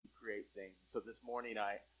So this morning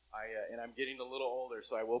and I'm getting a little older,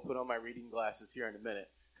 so I will put on my reading glasses here in a minute.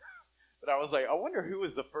 But I was like, I wonder who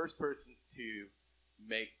was the first person to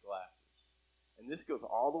make glasses. And this goes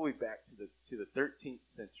all the way back to the 13th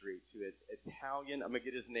century to an Italian. I'm gonna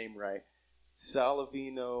get his name right.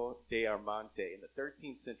 Salavino de Armante. In the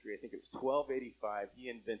 13th century, I think it was 1285, he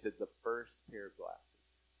invented the first pair of glasses.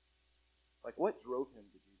 Like, what drove him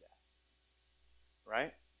to do that?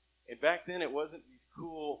 Right? And back then, it wasn't these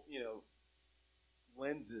cool,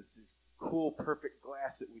 lenses, this cool, perfect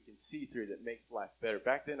glass that we can see through that makes life better.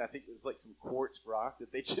 Back then, I think it was like some quartz rock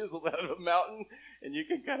that they chiseled out of a mountain, and you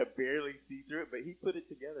can kind of barely see through it. But he put it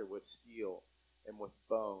together with steel and with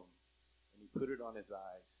bone, and he put it on his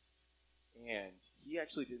eyes. And he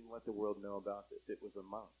actually didn't let the world know about this. It was a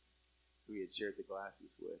monk who he had shared the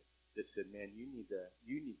glasses with that said, "Man, you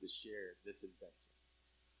need to share this invention."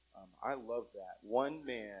 I love that. One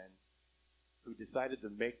man who decided to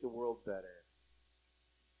make the world better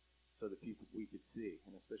so that we could see,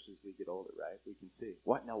 and especially as we get older, right? We can see.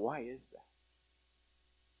 Why is that?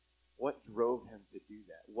 What drove him to do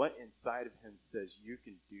that? What inside of him says you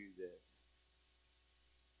can do this?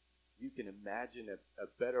 You can imagine a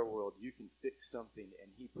better world. You can fix something,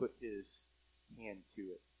 and he put his hand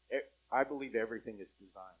to it. I believe everything is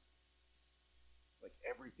designed. Like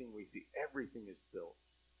everything we see, everything is built.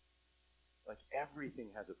 Like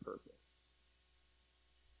everything has a purpose.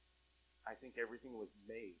 I think everything was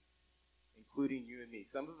made, including you and me.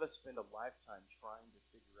 Some of us spend a lifetime trying to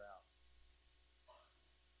figure out,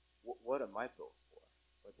 what am I built for?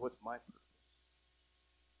 Like, what's my purpose?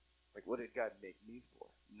 Like, what did God make me for?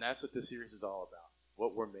 And that's what this series is all about,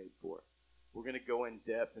 what we're made for. We're going to go in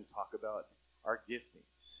depth and talk about our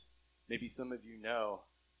giftings. Maybe some of you know,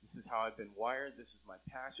 this is how I've been wired, this is my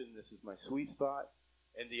passion, this is my sweet spot.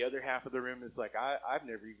 And the other half of the room is like, I've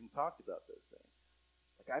never even talked about those things.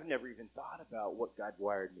 Like, I've never even thought about what God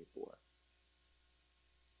wired me for.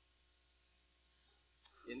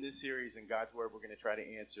 In this series, in God's Word, we're going to try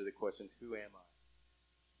to answer the questions, who am I?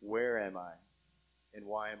 Where am I? And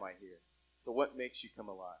why am I here? So what makes you come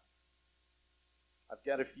alive? I've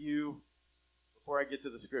got a few. Before I get to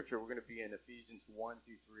the scripture, we're going to be in Ephesians 1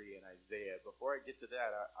 through 3 and Isaiah. Before I get to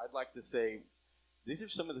that, I'd like to say, these are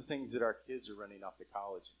some of the things that our kids are running off to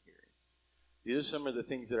college and hearing. These are some of the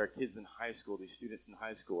things that our kids in high school, these students in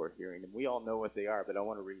high school are hearing, and we all know what they are, but I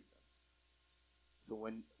want to read them. So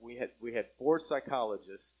when we had 4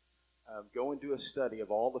 psychologists go and do a study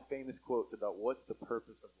of all the famous quotes about what's the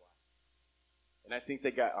purpose of life. And I think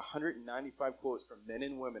they got 195 quotes from men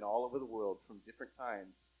and women all over the world from different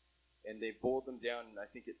times, and they boiled them down, and I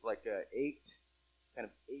think it's like 8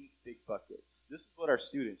 big buckets. This is what our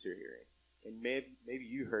students are hearing, and maybe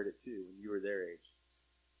you heard it too when you were their age.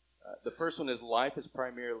 The first one is, life is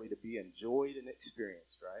primarily to be enjoyed and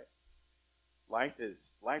experienced, right? Life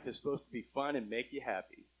is supposed to be fun and make you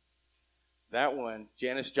happy. That one,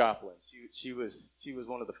 Janis Joplin, she was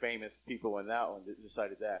one of the famous people in that one that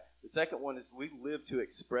decided that. The second one is, we live to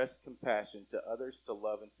express compassion to others, to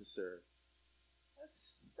love, and to serve.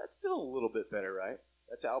 That's feeling a little bit better, right?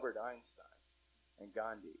 That's Albert Einstein and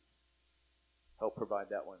Gandhi. Help provide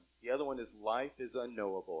that one. The other one is, life is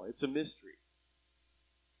unknowable. It's a mystery.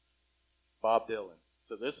 Bob Dylan.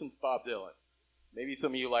 So this one's Bob Dylan. Maybe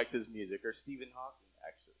some of you liked his music, or Stephen Hawking,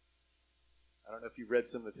 actually. I don't know if you've read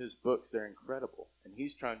some of his books. They're incredible. And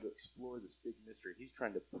he's trying to explore this big mystery. He's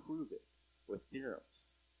trying to prove it with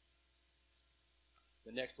theorems.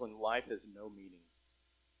 The next one, life has no meaning.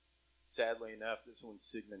 Sadly enough, this one's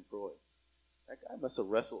Sigmund Freud. That guy must have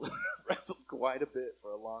wrestled quite a bit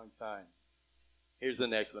for a long time. Here's the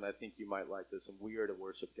next one. I think you might like this one. We are to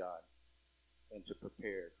worship God and to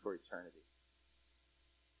prepare for eternity.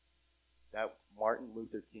 That was Martin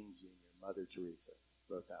Luther King Jr., Mother Teresa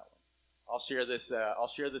wrote that one. I'll share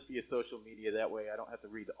this via social media. That way I don't have to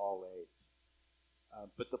read all 8.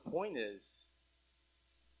 But the point is,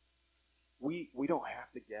 we don't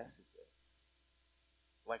have to guess at this.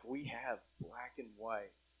 Like, we have black and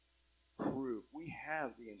white proof. We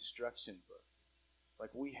have the instruction book.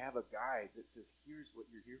 Like, we have a guide that says, here's what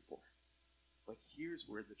you're here for. Like, here's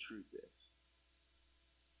where the truth is.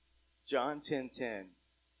 John 10:10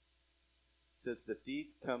 says, the thief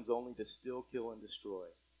comes only to steal, kill, and destroy.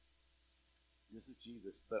 This is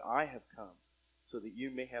Jesus. But I have come so that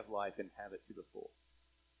you may have life and have it to the full.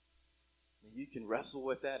 And you can wrestle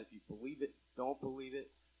with that if you believe it, don't believe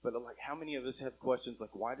it. But like, how many of us have questions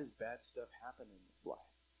like, why does bad stuff happen in this life?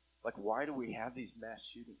 Like, why do we have these mass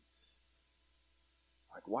shootings?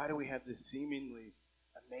 Like, why do we have this seemingly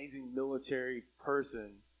amazing military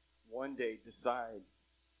person one day decide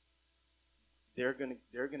they're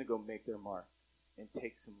gonna go make their mark and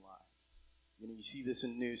take some lives? You see this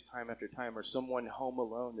in news time after time, or someone home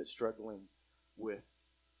alone that's struggling with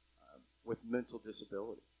mental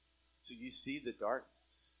disability. So you see the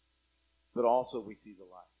darkness, but also we see the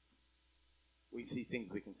light. We see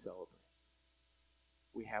things we can celebrate.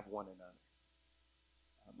 We have one another.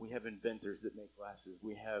 We have inventors that make glasses.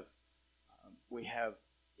 We have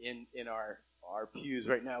in our pews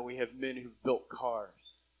right now, we have men who've built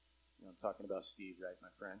cars. I'm talking about Steve, right, my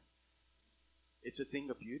friend? It's a thing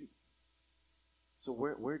of beauty. So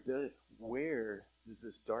where does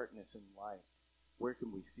this darkness and light, where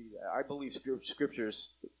can we see that? I believe Scripture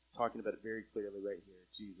is talking about it very clearly right here,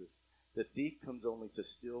 Jesus. The thief comes only to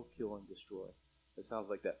steal, kill, and destroy. It sounds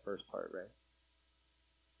like that first part, right?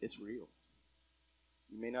 It's real.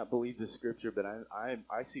 You may not believe this Scripture, but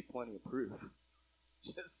I see plenty of proof.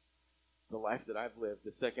 Just the life that I've lived.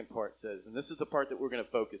 The second part says, and this is the part that we're going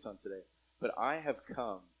to focus on today, but I have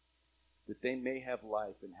come that they may have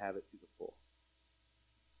life and have it to the full.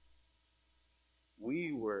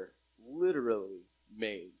 We were literally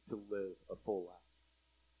made to live a full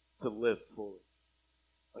life, to live fully.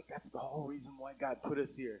 Like, that's the whole reason why God put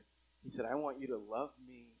us here. He said, I want you to love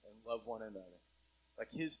me and love one another.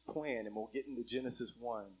 Like, his plan, and we'll get into Genesis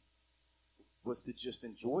 1, was to just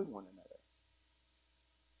enjoy one another.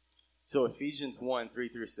 So Ephesians 1, 3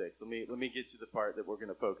 through 6. Let me get to the part that we're going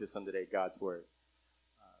to focus on today, God's Word.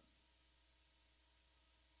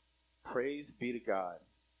 Praise be to God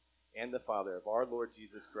and the Father of our Lord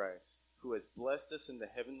Jesus Christ, who has blessed us in the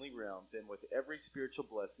heavenly realms and with every spiritual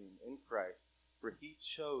blessing in Christ, for he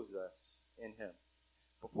chose us in him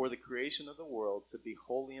before the creation of the world to be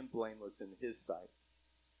holy and blameless in his sight.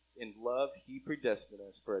 In love, he predestined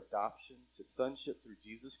us for adoption to sonship through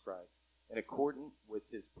Jesus Christ, in accordance with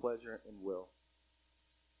his pleasure and will.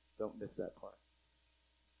 Don't miss that part.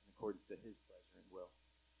 In accordance to his pleasure and will.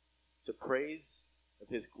 To praise of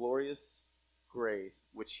his glorious grace,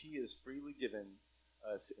 which he has freely given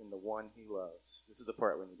us in the one he loves. This is the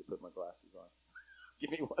part where I need to put my glasses on. Give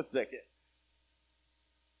me 1 second.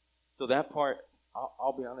 So that part,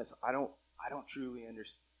 I'll be honest, I don't truly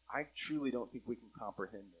understand. I truly don't think we can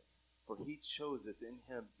comprehend this. For he chose us in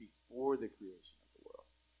him before the creation of the world.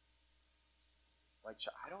 Like,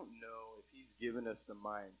 I don't know if he's given us the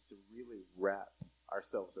minds to really wrap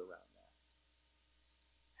ourselves around that.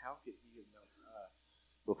 How could he have known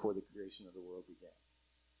us before the creation of the world began?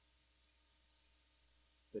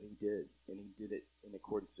 But he did, and he did it in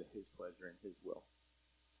accordance to his pleasure and his will.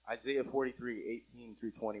 Isaiah 43, 18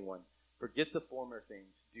 through 21. Forget the former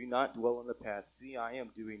things. Do not dwell on the past. See, I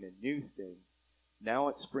am doing a new thing. Now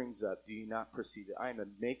it springs up. Do you not perceive it? I am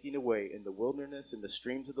making a way in the wilderness and the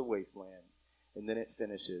streams of the wasteland. And then it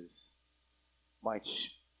finishes.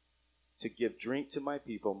 To give drink to my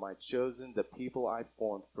people, my chosen, the people I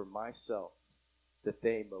formed for myself, that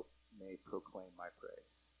they may proclaim my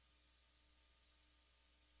praise.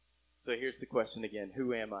 So here's the question again.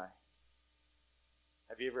 Who am I?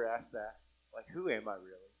 Have you ever asked that? Like, who am I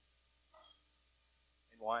really?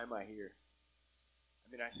 And why am I here?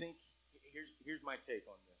 I mean, I think, here's my take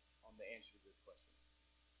on this, on the answer to this question.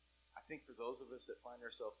 I think for those of us that find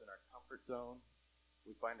ourselves in our comfort zone,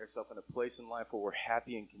 we find ourselves in a place in life where we're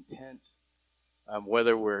happy and content,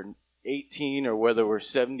 whether we're 18 or whether we're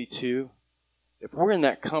 72. If we're in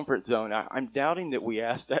that comfort zone, I'm doubting that we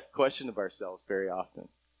ask that question of ourselves very often,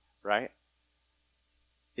 right?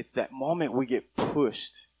 It's that moment we get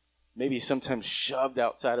pushed, maybe sometimes shoved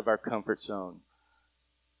outside of our comfort zone.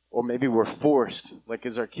 Or maybe we're forced, like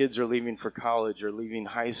as our kids are leaving for college or leaving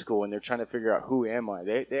high school and they're trying to figure out, who am I?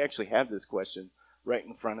 They actually have this question right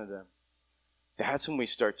in front of them. That's when we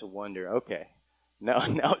start to wonder, okay, now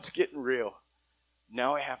it's getting real.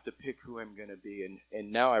 Now I have to pick who I'm going to be,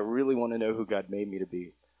 and now I really want to know who God made me to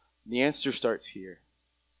be. And the answer starts here.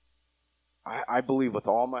 I believe with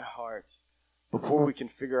all my heart, before we can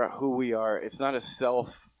figure out who we are, it's not a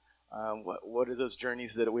self, what are those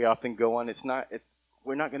journeys that we often go on?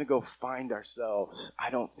 We're not going to go find ourselves, I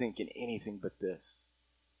don't think, in anything but this.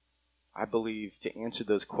 I believe to answer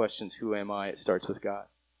those questions, who am I, it starts with God.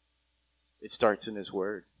 It starts in his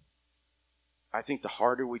word. I think the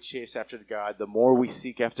harder we chase after God, the more we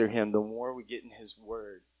seek after him, the more we get in his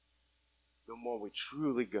word, the more we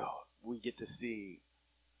truly we get to see,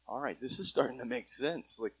 all right, this is starting to make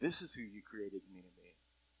sense. Like, this is who you created me to be.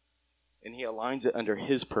 And he aligns it under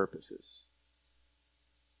his purposes.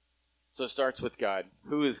 So it starts with God.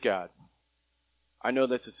 Who is God? I know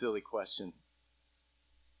that's a silly question.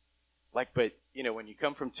 But, when you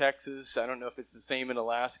come from Texas, I don't know if it's the same in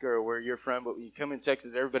Alaska or where you're from, but when you come in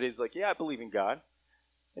Texas, everybody's like, yeah, I believe in God.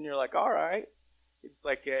 And you're like, all right. It's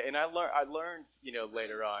like, and I learned,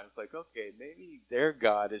 later on, it's like, okay, maybe their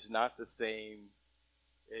God is not the same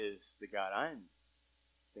as the God I'm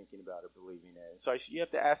thinking about or believing in. So you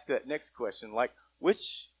have to ask that next question, like,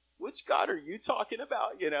 which God are you talking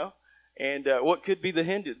about, And what could be the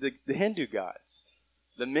Hindu gods,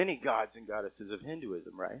 the many gods and goddesses of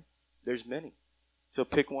Hinduism, right? There's many. So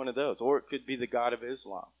pick one of those. Or it could be the God of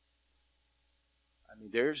Islam. I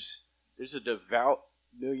mean, there's a devout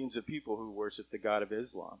millions of people who worship the God of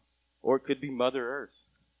Islam. Or it could be Mother Earth,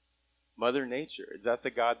 Mother Nature. Is that the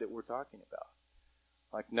God that we're talking about?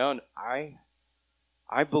 Like, no,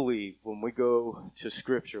 I believe when we go to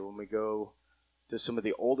Scripture, when we go to some of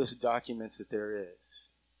the oldest documents that there is,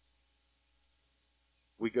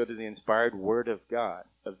 we go to the inspired Word of God,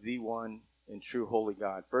 of the one and true holy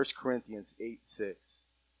God. 1 Corinthians 8:6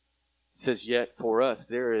 says, "Yet for us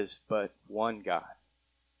there is but one God,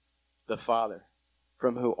 the Father,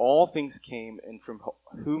 from whom all things came and from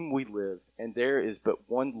whom we live, and there is but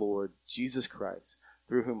one Lord, Jesus Christ,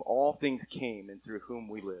 through whom all things came and through whom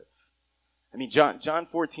we live." I mean, John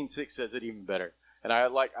 14:6 says it even better. And I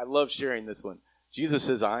love sharing this one. Jesus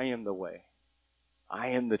says, "I am the way. I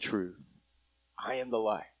am the truth. I am the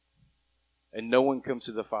life. And no one comes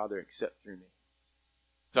to the Father except through me."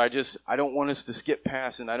 So I don't want us to skip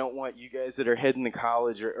past, and I don't want you guys that are heading to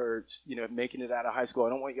college or making it out of high school, I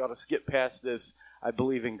don't want y'all to skip past this "I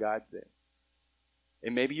believe in God" thing.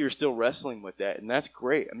 And maybe you're still wrestling with that, and that's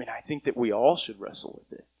great. I mean, I think that we all should wrestle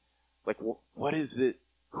with it. Like, what is it?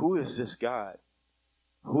 Who is this God?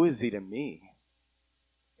 Who is he to me?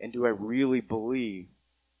 And do I really believe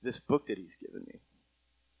this book that he's given me?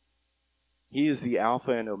 He is the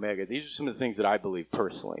Alpha and Omega. These are some of the things that I believe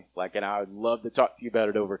personally. Like, and I would love to talk to you about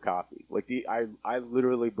it over coffee. Like, I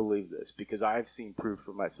literally believe this because I've seen proof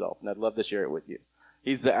for myself, and I'd love to share it with you.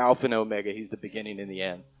 He's the Alpha and Omega. He's the beginning and the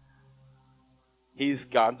end. He's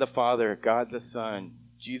God the Father, God the Son,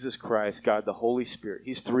 Jesus Christ, God the Holy Spirit.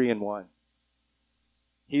 He's 3 in 1.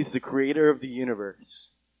 He's the creator of the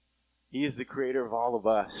universe. He is the creator of all of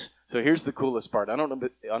us. So here's the coolest part. I don't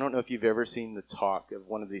know if you've ever seen the talk of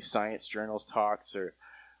one of these science journals talks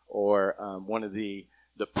or one of the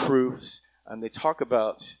proofs. They talk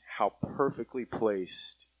about how perfectly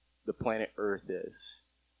placed the planet Earth is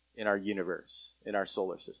in our universe, in our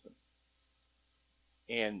solar system.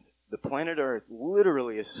 And the planet Earth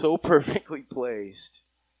literally is so perfectly placed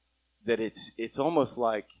that it's almost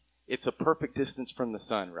like it's a perfect distance from the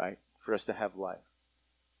sun, right? For us to have life.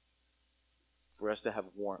 For us to have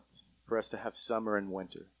warmth. For us to have summer and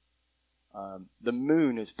winter. The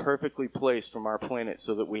moon is perfectly placed from our planet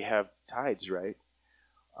so that we have tides, right?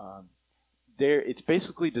 It's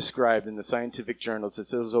basically described in the scientific journals. It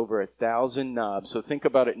says over 1,000 knobs. So think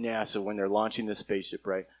about it, NASA, when they're launching the spaceship,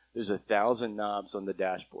 right? There's 1,000 knobs on the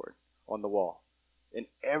dashboard, on the wall. And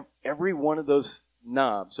every one of those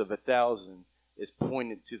knobs of 1,000 is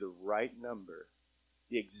pointed to the right number,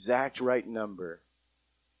 the exact right number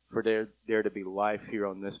for there to be life here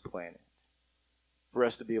on this planet, for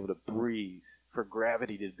us to be able to breathe, for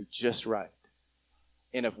gravity to be just right.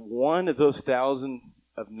 And if one of those 1,000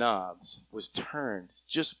 of knobs was turned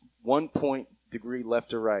just 1 degree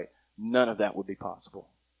left or right, none of that would be possible.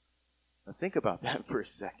 Now think about that for a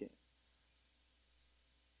second.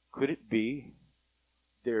 Could it be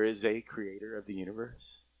there is a creator of the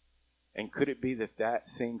universe? And could it be that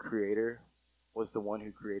same creator was the one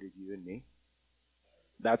who created you and me?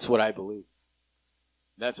 That's what I believe.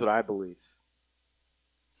 That's what I believe.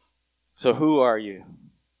 So who are you?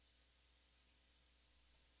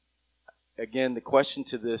 Again, the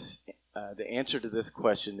answer to this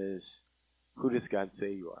question is, who does God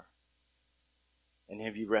say you are? And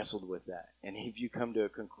have you wrestled with that? And have you come to a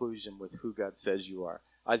conclusion with who God says you are?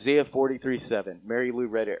 Isaiah 43:7. Mary Lou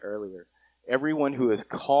read it earlier. "Everyone who is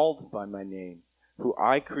called by my name, who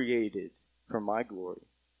I created for my glory,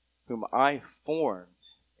 whom I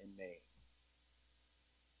formed and made."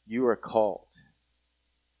 You are called.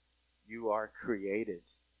 You are created.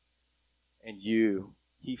 And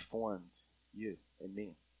he formed you and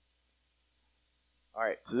me. All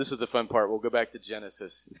right, so this is the fun part. We'll go back to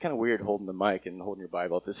Genesis. It's kind of weird holding the mic and holding your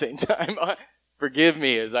Bible at the same time. Forgive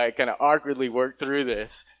me as I kind of awkwardly work through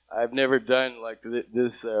this. I've never done like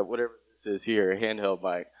this, whatever this is here, a handheld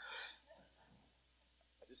mic.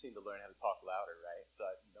 I just need to learn how to talk louder, right? So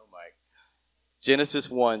no mic. Genesis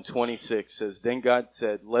 1:26 says, "Then God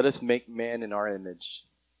said, 'Let us make man in our image,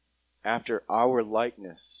 after our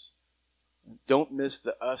likeness.'" Don't miss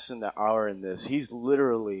the us and the our in this. He's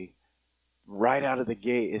literally right out of the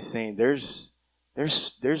gate is saying there's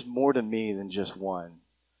more to me than just one.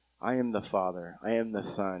 I am the Father. I am the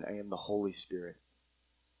Son. I am the Holy Spirit.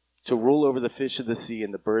 to rule over the fish of the sea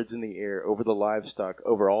and the birds in the air, over the livestock,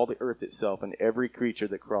 over all the earth itself, and every creature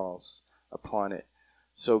that crawls upon it.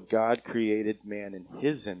 So God created man in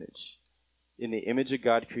his image. In the image of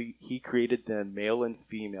God, he created them, male and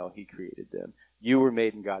female, he created them. You were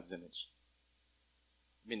made in God's image.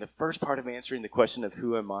 I mean, the first part of answering the question of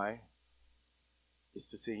who am I is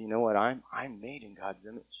to say, you know what, I'm made in God's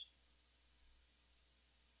image.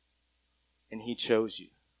 And he chose you.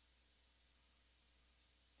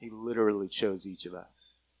 He literally chose each of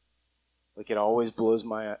us. Like, it always blows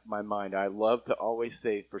my mind. I love to always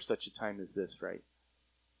say, for such a time as this, right?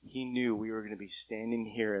 He knew we were going to be standing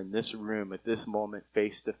here in this room at this moment,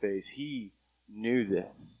 face to face. He knew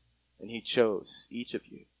this, and he chose each of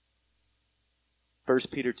you. 1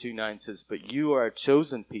 Peter 2:9 says, "But you are a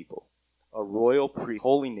chosen people, a royal priest,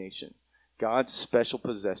 holy nation, God's special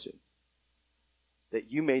possession, that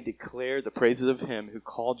you may declare the praises of him who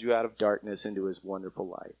called you out of darkness into his wonderful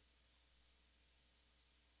light."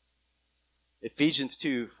 Ephesians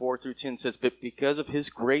 2:4-10 says, "But because of his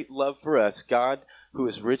great love for us, God, who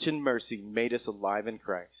is rich in mercy, made us alive in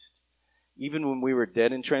Christ. Even when we were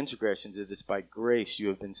dead in transgressions, it is by grace you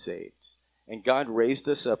have been saved. And God raised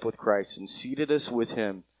us up with Christ and seated us with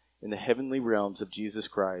him in the heavenly realms of Jesus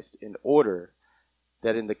Christ, in order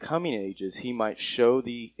that in the coming ages he might show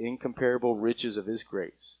the incomparable riches of his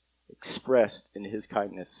grace, expressed in his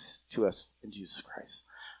kindness to us in Jesus Christ."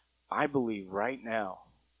 I believe right now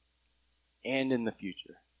and in the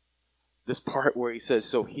future, this part where he says,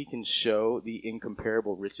 so he can show the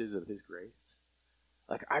incomparable riches of his grace,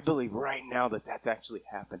 like, I believe right now that that's actually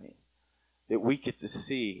happening. That we get to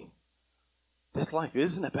see this life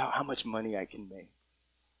isn't about how much money I can make.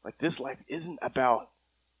 Like, this life isn't about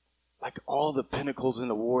like all the pinnacles and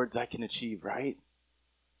awards I can achieve, right?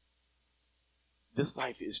 This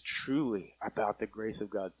life is truly about the grace of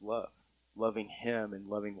God's love, loving him and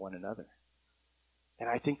loving one another. And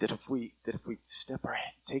I think that if we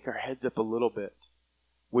take our heads up a little bit,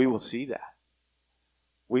 we will see that.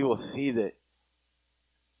 We will see that,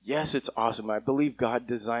 yes, it's awesome. I believe God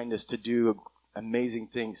designed us to do amazing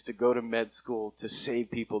things, to go to med school, to save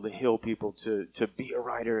people, to heal people, to be a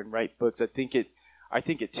writer and write books. I think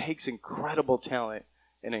it takes incredible talent,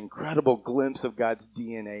 an incredible glimpse of God's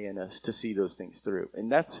DNA in us to see those things through.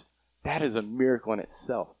 And that is a miracle in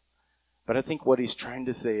itself. But I think what he's trying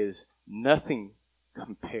to say is nothing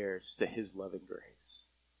compares to his loving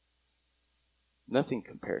grace. Nothing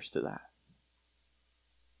compares to that.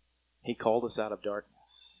 He called us out of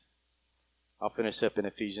darkness. I'll finish up in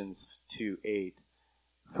Ephesians 2:8.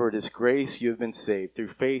 "For it is grace you have been saved through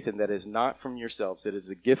faith, and that is not from yourselves. It is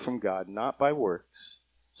a gift from God, not by works,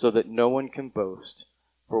 so that no one can boast.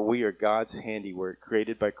 For we are God's handiwork,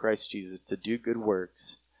 created by Christ Jesus to do good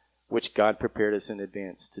works, which God prepared us in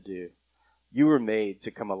advance to do." You were made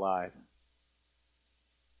to come alive.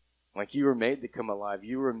 Like, you were made to come alive.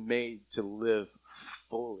 You were made to live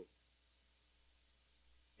fully.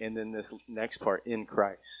 And then this next part, in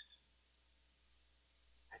Christ.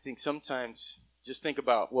 I think sometimes, just think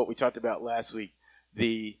about what we talked about last week.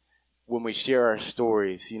 When we share our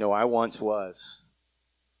stories, I once was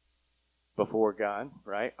before God,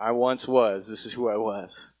 right? I once was. This is who I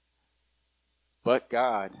was. But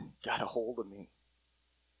God got a hold of me.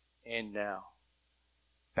 And now.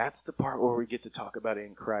 That's the part where we get to talk about it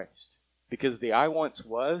in Christ. Because the I once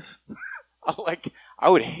was, I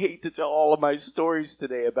would hate to tell all of my stories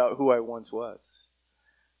today about who I once was.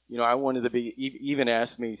 I wanted to be, even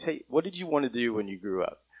asked me, "Hey, what did you want to do when you grew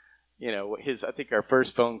up?" I think our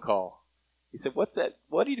first phone call, he said, "What's that?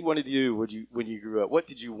 What did you want to do when you grew up? What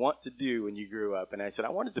did you want to do when you grew up?" And I said, "I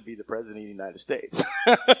wanted to be the president of the United States."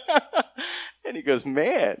 And he goes,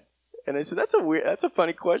 "Man." And I said, that's a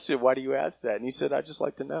funny question. Why do you ask that? And he said, "I'd just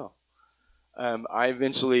like to know." I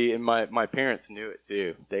eventually, and my parents knew it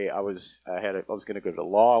too. I was going to go to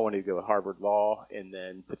law. I wanted to go to Harvard Law and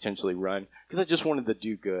then potentially run, because I just wanted to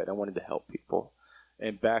do good. I wanted to help people.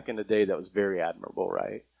 And back in the day, that was very admirable,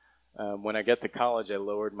 right? When I got to college, I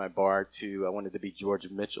lowered my bar to, I wanted to be George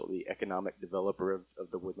Mitchell, the economic developer of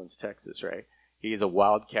the Woodlands, Texas, right? He's a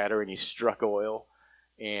wildcatter and he struck oil.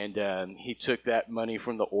 And he took that money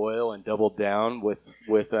from the oil and doubled down with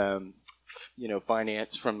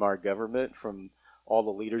finance from our government, from all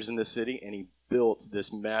the leaders in the city, and he built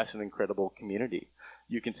this massive, incredible community.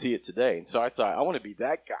 You can see it today. And so I thought, I want to be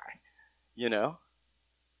that guy,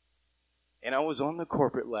 And I was on the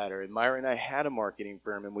corporate ladder, and Myra and I had a marketing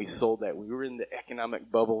firm, and we sold that. We were in the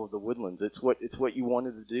economic bubble of the Woodlands. It's what you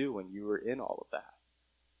wanted to do when you were in all of that.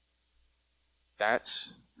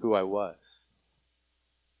 That's who I was.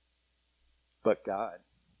 But God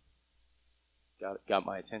got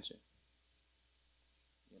my attention.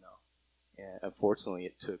 And unfortunately,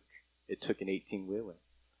 it took an 18-wheeler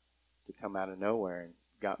to come out of nowhere and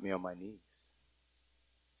got me on my knees.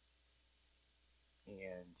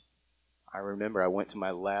 And I remember I went to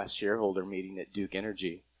my last shareholder meeting at Duke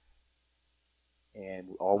Energy,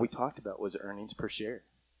 and all we talked about was earnings per share.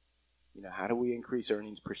 You know, how do we increase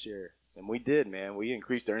earnings per share? And we did, man. We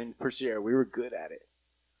increased earnings per share. We were good at it.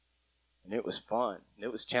 And it was fun. And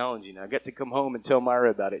it was challenging. I got to come home and tell Myra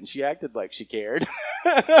about it, and she acted like she cared.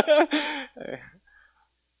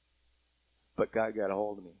 But God got a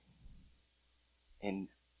hold of me. And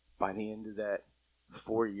by the end of that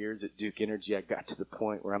 4 years at Duke Energy, I got to the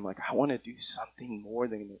point where I'm like, I want to do something more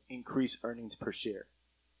than increase earnings per share.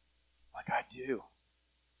 Like I do.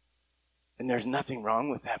 And there's nothing wrong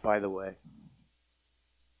with that, by the way.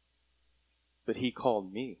 But he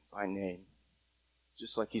called me by name,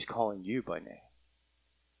 just like he's calling you by name.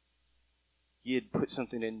 He had put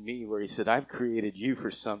something in me where he said, I've created you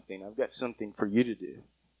for something. I've got something for you to do.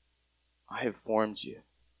 I have formed you.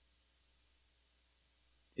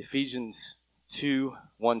 Ephesians 2,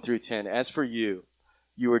 1 through 10. As for you,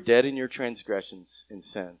 you were dead in your transgressions and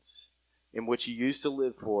sins, in which you used to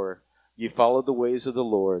live for. You followed the ways of the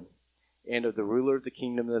Lord and of the ruler of the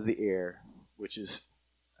kingdom of the air, which is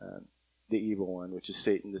the evil one, which is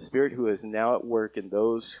Satan, the spirit who is now at work in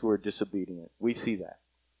those who are disobedient. We see that.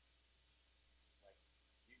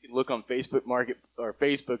 You can look on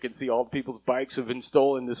Facebook and see all the people's bikes have been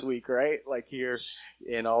stolen this week, right? Like here,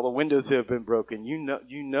 and all the windows have been broken. You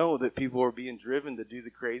know that people are being driven to do the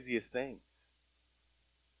craziest things.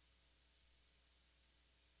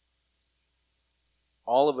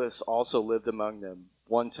 All of us also lived among them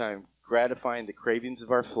one time, gratifying the cravings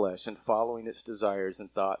of our flesh and following its desires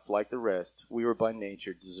and thoughts. Like the rest, we were by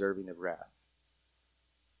nature deserving of wrath.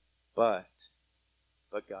 But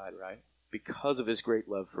God, right? Because of his great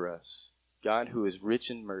love for us, God, who is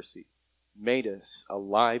rich in mercy, made us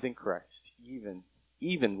alive in Christ,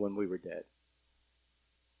 even when we were dead.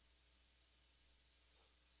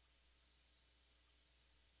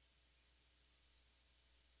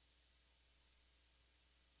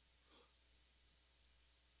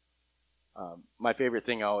 My favorite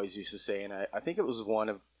thing I always used to say, and I think it was one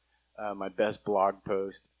of my best blog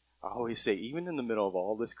posts, I always say, even in the middle of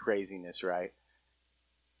all this craziness, right,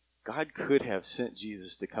 God could have sent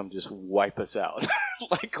Jesus to come just wipe us out.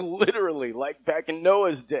 Like literally, like back in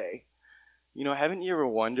Noah's day. You know, haven't you ever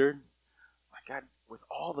wondered, my God, with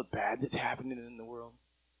all the bad that's happening in the world,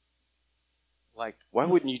 like, why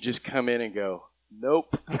wouldn't you just come in and go,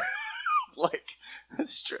 nope, like,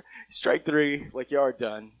 strike three, like you are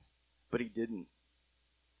done. But he didn't.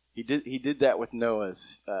 He did that with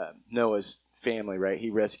Noah's family, right? He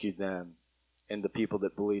rescued them and the people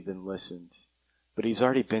that believed and listened. But he's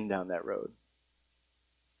already been down that road.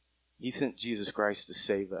 He sent Jesus Christ to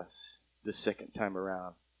save us the second time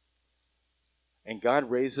around. And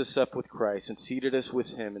God raised us up with Christ and seated us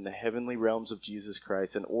with him in the heavenly realms of Jesus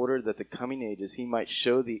Christ in order that the coming ages he might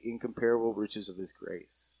show the incomparable riches of his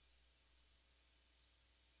grace.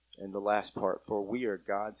 And the last part, for we are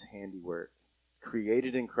God's handiwork,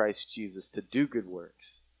 created in Christ Jesus to do good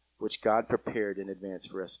works, which God prepared in advance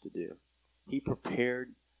for us to do. He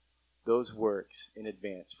prepared those works in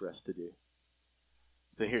advance for us to do.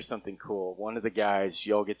 So here's something cool. One of the guys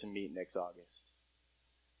y'all get to meet next August.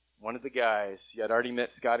 One of the guys, I'd already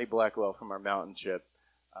met Scotty Blackwell from our mountain trip,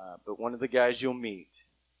 but one of the guys you'll meet,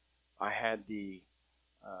 I had the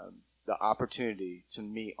opportunity to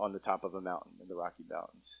meet on the top of a mountain in the Rocky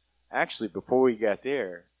Mountains. Actually, before we got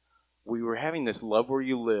there, we were having this Love Where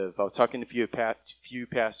You Live. I was talking to a few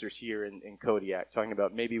pastors here in Kodiak, talking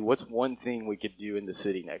about maybe what's one thing we could do in the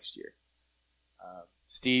city next year.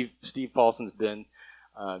 Steve Paulson's been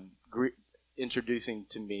introducing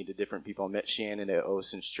to me to different people. I met Shannon at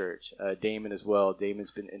Ocean's Church. Damon as well.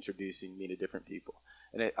 Damon's been introducing me to different people.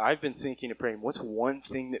 And I've been thinking and praying, what's one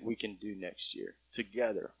thing that we can do next year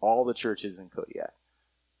together, all the churches in Kodiak,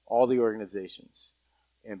 all the organizations.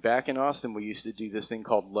 And back in Austin, we used to do this thing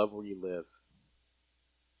called Love Where You Live.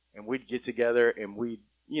 And we'd get together and we'd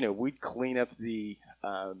clean up the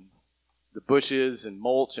bushes and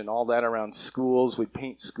mulch and all that around schools. We'd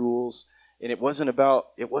paint schools. And it wasn't about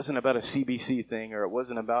a CBC thing, or it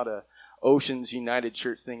wasn't about a Oceans United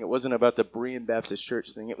Church thing. It wasn't about the Berean Baptist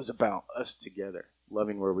Church thing. It was about us together,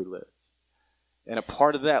 loving where we lived. And a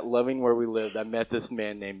part of that loving where we lived, I met this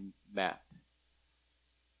man named Matt.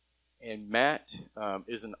 And Matt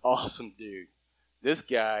is an awesome dude. This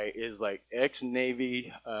guy is like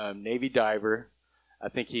ex-Navy, Navy diver. I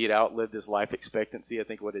think he had outlived his life expectancy. I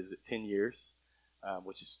think, 10 years?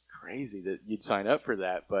 Which is crazy that you'd sign up for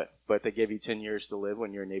that. But they give you 10 years to live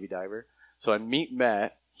when you're a Navy diver. So I meet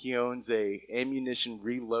Matt. He owns a ammunition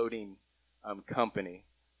reloading company.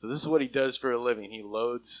 So this is what he does for a living. He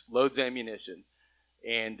loads ammunition,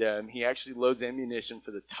 and he actually loads ammunition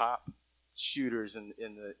for the top shooters in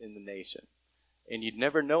the nation. And you'd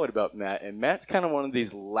never know it about Matt. And Matt's kind of one of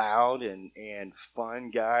these loud and fun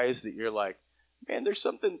guys that you're like, man, there's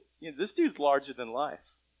something. This dude's larger than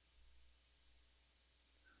life.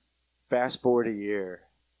 Fast forward a year,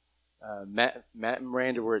 Matt and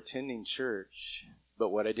Miranda were attending church, but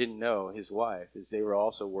what I didn't know, his wife, is they were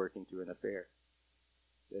also working through an affair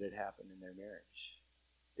that had happened in their marriage.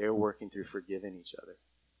 They were working through forgiving each other.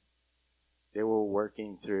 They were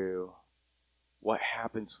working through what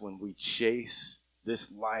happens when we chase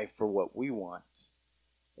this life for what we want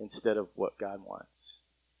instead of what God wants.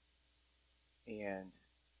 And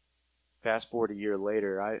fast forward a year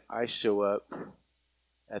later, I show up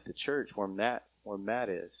at the church where Matt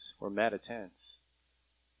attends.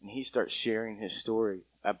 And he starts sharing his story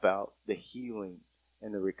about the healing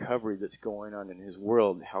and the recovery that's going on in his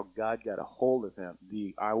world, how God got a hold of him.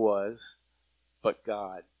 I was, but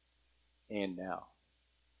God, and now.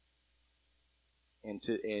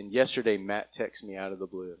 And yesterday, Matt texted me out of the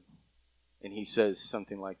blue, and he says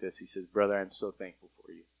something like this. He says, brother, I'm so thankful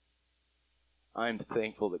for you. I'm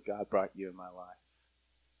thankful that God brought you in my life.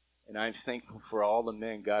 And I'm thankful for all the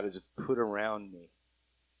men God has put around me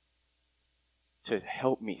to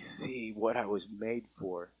help me see what I was made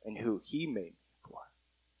for and who he made me for.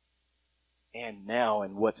 And now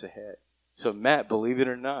and what's ahead. So Matt, believe it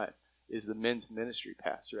or not, is the men's ministry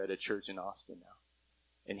pastor at a church in Austin now.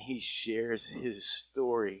 And he shares his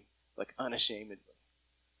story like unashamedly.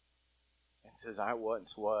 And says, I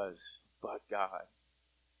once was, but God.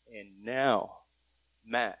 And now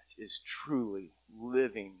Matt is truly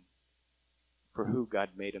living for who God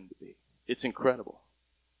made him to be. It's incredible.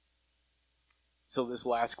 So this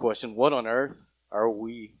last question, what on earth are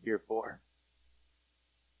we here for?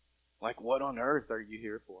 Like, what on earth are you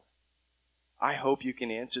here for? I hope you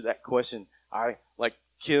can answer that question. I'm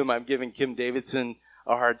giving Kim Davidson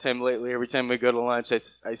a hard time lately. Every time we go to lunch, I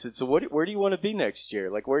said, so where do you want to be next year?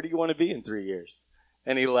 Like, where do you want to be in 3 years?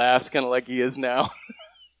 And he laughs kind of like he is now.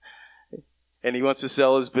 And he wants to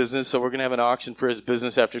sell his business, so we're going to have an auction for his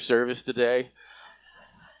business after service today.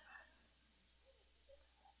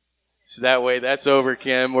 So that way, that's over,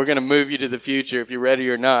 Kim. We're going to move you to the future if you're ready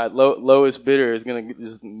or not. Lowest bidder is going to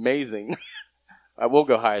just amazing. I will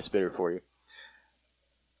go highest bidder for you.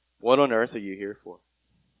 What on earth are you here for?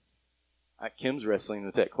 Kim's wrestling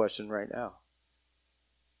with that question right now.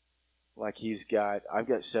 Like I've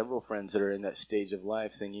got several friends that are in that stage of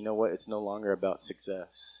life saying, you know what? It's no longer about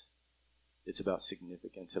success. It's about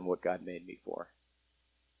significance and what God made me for.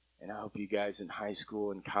 And I hope you guys in high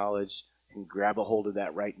school and college can grab a hold of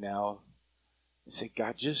that right now and say,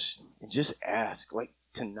 God, just ask. Like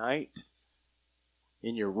tonight,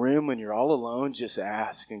 in your room when you're all alone, just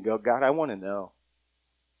ask and go, God, I want to know.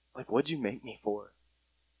 Like, what'd you make me for?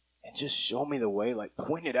 And just show me the way. Like,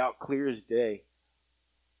 point it out clear as day.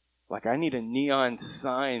 Like, I need a neon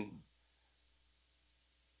sign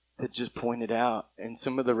that just pointed out. And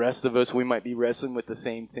some of the rest of us, we might be wrestling with the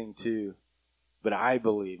same thing too. But I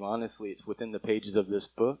believe, honestly, it's within the pages of this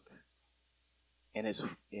book. And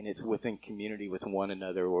it's within community with one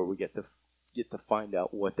another where we get to find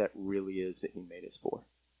out what that really is that he made us for.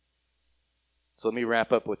 So let me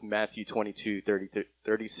wrap up with Matthew 22,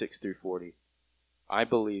 36 through 40. I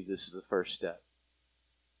believe this is the first step.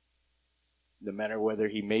 No matter whether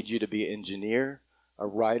he made you to be an engineer, a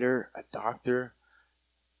writer, a doctor,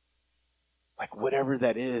 like whatever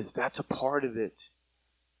that is, that's a part of it.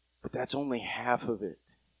 But that's only half of it.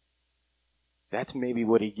 That's maybe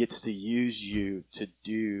what he gets to use you to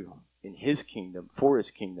do in his kingdom, for his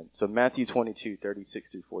kingdom. So Matthew 22, 36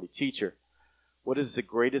 through 40. Teacher, what is the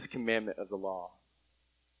greatest commandment of the law?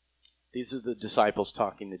 These are the disciples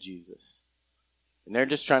talking to Jesus. And they're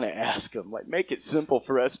just trying to ask him, like, make it simple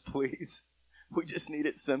for us, please. We just need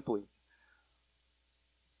it simply.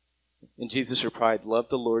 And Jesus replied, love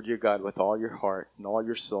the Lord your God with all your heart and all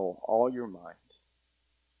your soul, all your mind.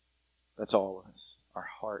 That's all of us. Our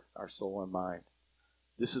heart, our soul, and mind.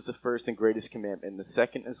 This is the first and greatest commandment. And the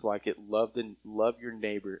second is like it, love your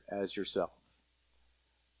neighbor as yourself.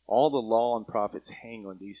 All the law and prophets hang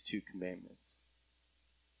on these two commandments.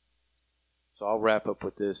 So I'll wrap up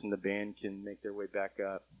with this, and the band can make their way back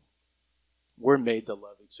up. We're made to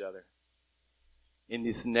love each other. In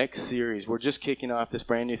this next series, we're just kicking off this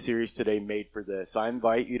brand new series today, Made for This. I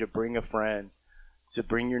invite you to bring a friend, to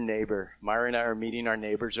bring your neighbor. Myra and I are meeting our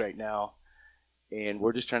neighbors right now, and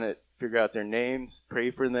we're just trying to figure out their names,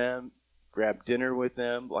 pray for them, grab dinner with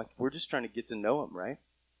them. Like, we're just trying to get to know them, right?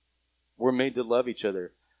 We're made to love each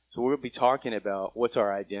other. So we'll be talking about what's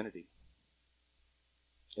our identity.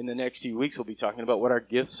 In the next few weeks, we'll be talking about what our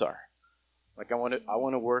gifts are. Like I want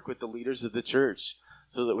to work with the leaders of the church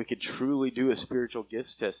so that we could truly do a spiritual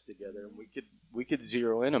gifts test together, and we could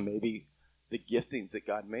zero in on maybe the giftings that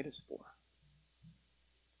God made us for.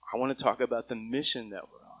 I want to talk about the mission that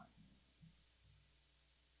we're on.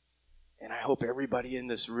 And I hope everybody in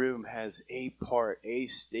this room has a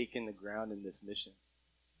stake in the ground in this mission.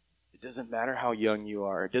 It doesn't matter how young you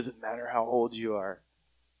are. It doesn't matter how old you are.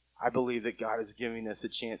 I believe that God is giving us a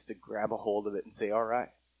chance to grab a hold of it and say, all right,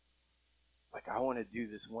 like I want to do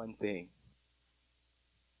this one thing.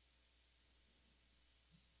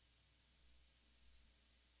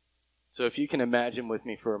 So if you can imagine with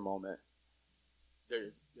me for a moment,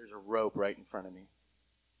 there's a rope right in front of me.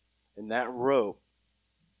 And that rope,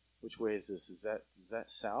 which way is this? Is that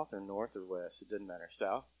south or north or west? It doesn't matter.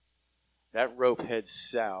 South. That rope heads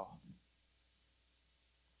south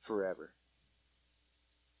forever.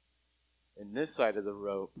 And this side of the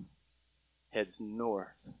rope heads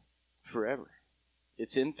north forever.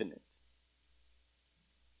 It's infinite.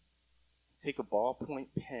 Take a ballpoint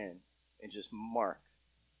pen and just mark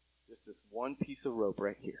just this one piece of rope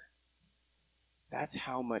right here. That's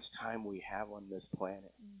how much time we have on this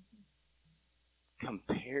planet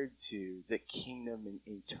compared to the kingdom and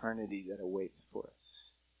eternity that awaits for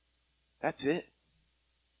us. That's it.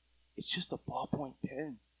 It's just a ballpoint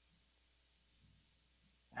pen.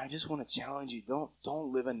 And I just want to challenge you,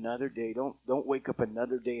 don't live another day. Don't wake up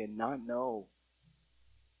another day and not know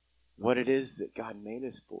what it is that God made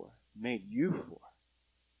us for, made you for.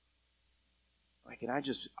 Like, and I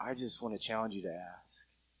just want to challenge you to ask.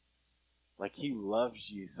 Like, He loves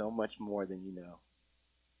you so much more than you know.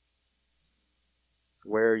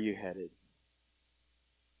 Where are you headed?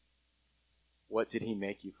 What did He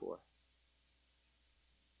make you for?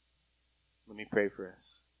 Let me pray for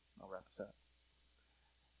us. I'll wrap this up.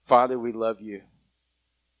 Father, we love you.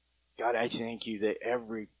 God, I thank you that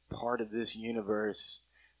every part of this universe,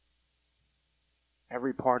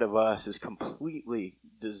 every part of us is completely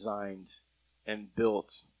designed and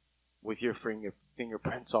built with your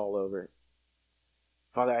fingerprints all over it.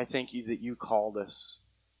 Father, I thank you that you called us,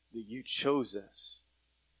 that you chose us,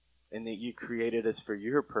 and that you created us for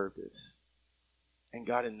your purpose. And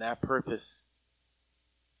God, in that purpose,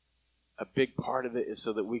 a big part of it is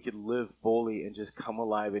so that we could live fully and just come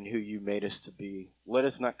alive in who you made us to be. Let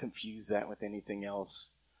us not confuse that with anything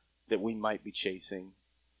else that we might be chasing.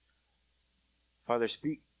 Father,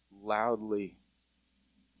 speak loudly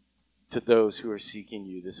to those who are seeking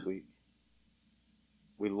you this week.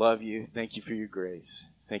 We love you. Thank you for your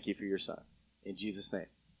grace. Thank you for your Son. In Jesus' name,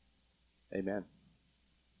 amen.